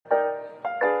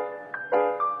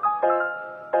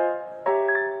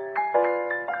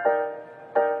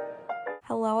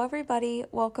everybody,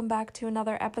 welcome back to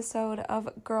another episode of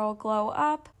Girl Glow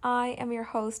Up. I am your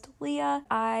host, Leah.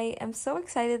 I am so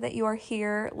excited that you are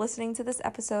here listening to this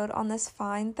episode on this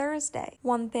fine Thursday.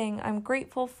 One thing I'm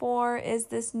grateful for is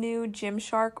this new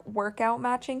Gymshark workout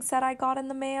matching set I got in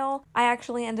the mail. I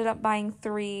actually ended up buying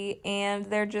 3 and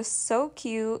they're just so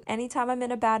cute. Anytime I'm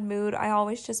in a bad mood, I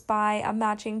always just buy a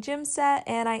matching gym set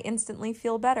and I instantly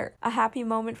feel better. A happy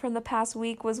moment from the past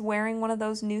week was wearing one of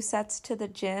those new sets to the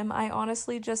gym. I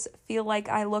honestly just feel like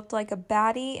I looked like a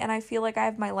baddie and I feel like I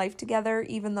have my life together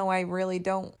even though I really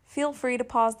don't. Feel free to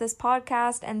pause this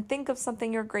podcast and think of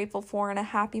something you're grateful for in a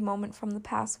happy moment from the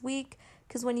past week,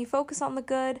 because when you focus on the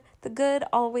good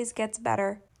always gets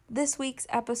better. This week's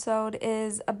episode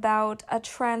is about a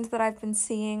trend that I've been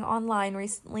seeing online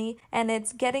recently, and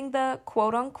it's getting the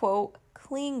quote-unquote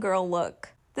clean girl look.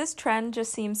 This trend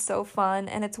just seems so fun,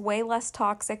 and it's way less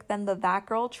toxic than the that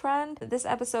girl trend. This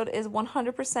episode is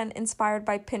 100% inspired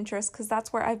by Pinterest because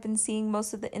that's where I've been seeing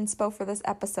most of the inspo for this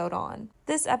episode on.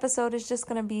 This episode is just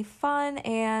going to be fun,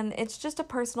 and it's just a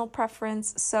personal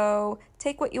preference, so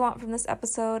take what you want from this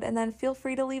episode and then feel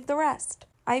free to leave the rest.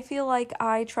 I feel like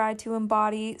I tried to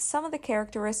embody some of the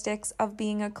characteristics of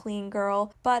being a clean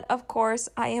girl, but of course,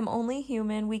 I am only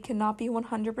human. We cannot be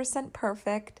 100%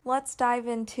 perfect. Let's dive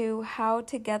into how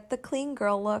to get the clean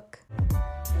girl look.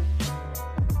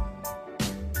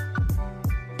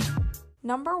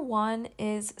 Number 1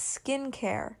 is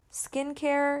skincare.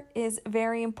 Skincare is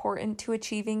very important to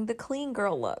achieving the clean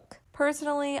girl look.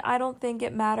 Personally, I don't think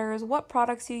it matters what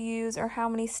products you use or how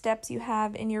many steps you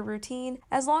have in your routine,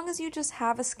 as long as you just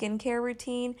have a skincare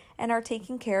routine and are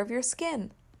taking care of your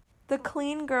skin. The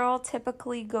clean girl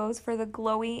typically goes for the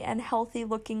glowy and healthy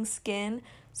looking skin,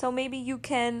 so maybe you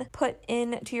can put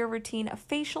into your routine a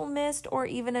facial mist or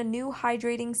even a new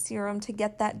hydrating serum to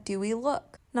get that dewy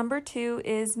look. Number 2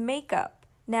 is makeup.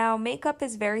 Now, makeup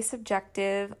is very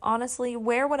subjective. Honestly,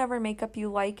 wear whatever makeup you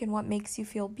like and what makes you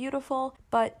feel beautiful,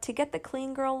 but to get the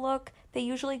clean girl look, they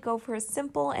usually go for a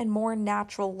simple and more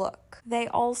natural look. They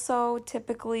also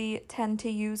typically tend to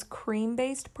use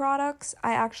cream-based products.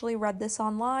 I actually read this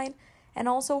online and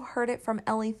also heard it from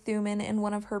Ellie Thuman in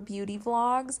one of her beauty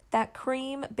vlogs, that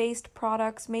cream-based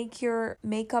products make your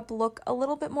makeup look a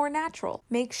little bit more natural.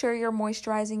 Make sure you're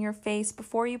moisturizing your face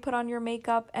before you put on your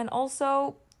makeup, and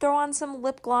also throw on some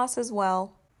lip gloss as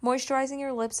well. Moisturizing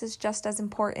your lips is just as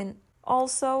important.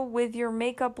 Also, with your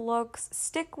makeup looks,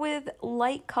 stick with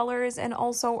light colors and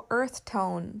also earth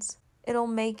tones. It'll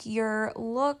make your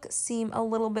look seem a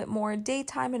little bit more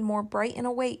daytime and more bright and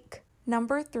awake.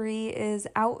 Number 3 is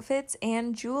outfits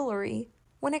and jewelry.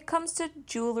 When it comes to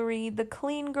jewelry, the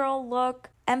clean girl look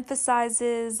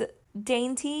emphasizes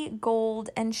dainty,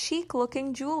 gold, and chic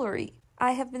looking jewelry.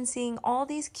 I have been seeing all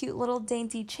these cute little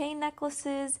dainty chain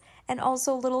necklaces and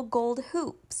also little gold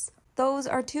hoops. Those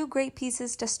are 2 great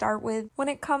pieces to start with. When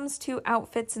it comes to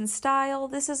outfits and style,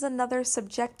 this is another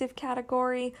subjective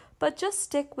category, but just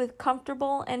stick with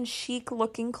comfortable and chic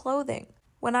looking clothing.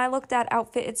 When I looked at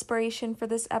outfit inspiration for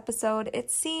this episode,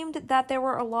 it seemed that there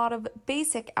were a lot of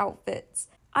basic outfits.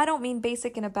 I don't mean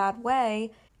basic in a bad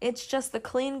way, it's just the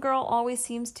clean girl always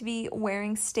seems to be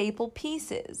wearing staple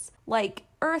pieces, like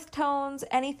earth tones,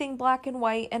 anything black and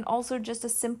white, and also just a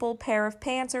simple pair of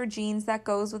pants or jeans that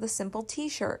goes with a simple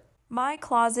t-shirt. My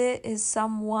closet is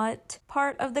somewhat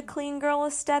part of the clean girl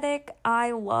aesthetic. I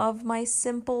love my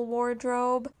simple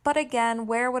wardrobe, but again,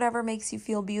 wear whatever makes you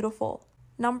feel beautiful.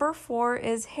 Number 4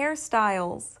 is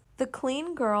hairstyles. The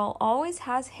clean girl always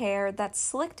has hair that's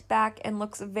slicked back and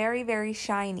looks very, very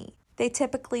shiny. They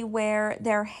typically wear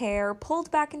their hair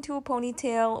pulled back into a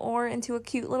ponytail or into a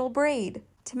cute little braid.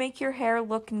 To make your hair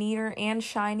look neater and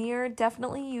shinier,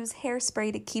 definitely use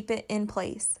hairspray to keep it in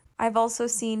place. I've also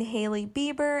seen Hailey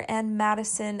Bieber and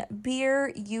Madison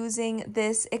Beer using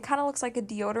this. It kind of looks like a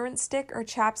deodorant stick or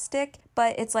chapstick,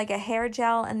 but it's like a hair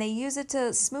gel, and they use it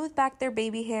to smooth back their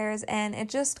baby hairs, and it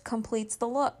just completes the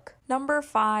look. Number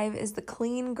 5 is the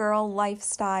clean girl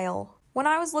lifestyle. When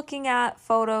I was looking at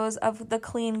photos of the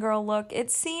clean girl look,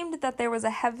 it seemed that there was a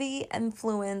heavy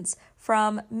influence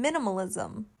from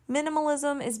minimalism.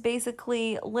 Minimalism is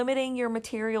basically limiting your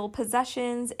material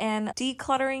possessions and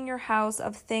decluttering your house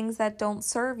of things that don't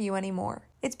serve you anymore.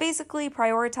 It's basically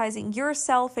prioritizing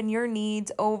yourself and your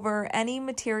needs over any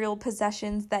material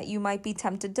possessions that you might be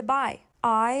tempted to buy.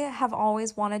 I have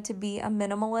always wanted to be a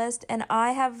minimalist, and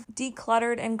I have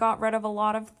decluttered and got rid of a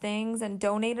lot of things and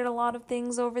donated a lot of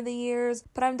things over the years,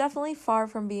 but I'm definitely far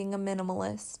from being a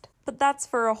minimalist. But that's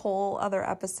for a whole other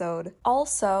episode.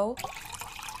 Also,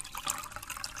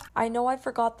 I know I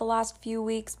forgot the last few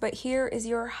weeks, but here is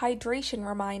your hydration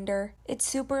reminder. It's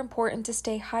super important to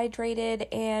stay hydrated,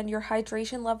 and your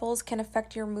hydration levels can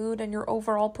affect your mood and your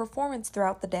overall performance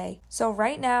throughout the day. So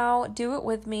right now, do it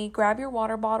with me. Grab your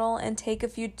water bottle and take a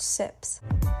few sips.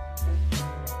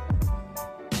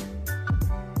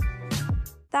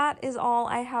 That is all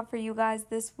I have for you guys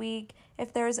this week.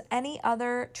 If there's any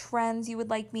other trends you would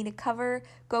like me to cover,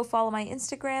 go follow my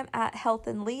Instagram at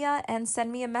healthandleah and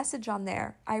send me a message on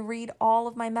there. I read all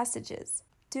of my messages.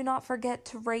 Do not forget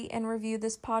to rate and review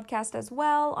this podcast as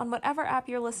well on whatever app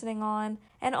you're listening on,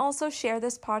 and also share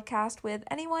this podcast with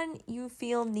anyone you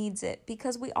feel needs it,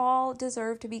 because we all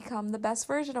deserve to become the best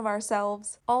version of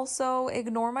ourselves. Also,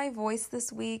 ignore my voice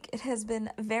this week. It has been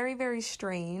very, very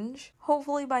strange.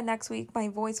 Hopefully by next week, my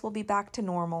voice will be back to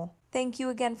normal. Thank you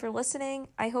again for listening.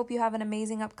 I hope you have an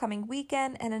amazing upcoming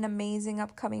weekend and an amazing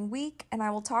upcoming week, and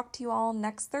I will talk to you all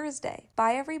next Thursday.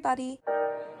 Bye, everybody.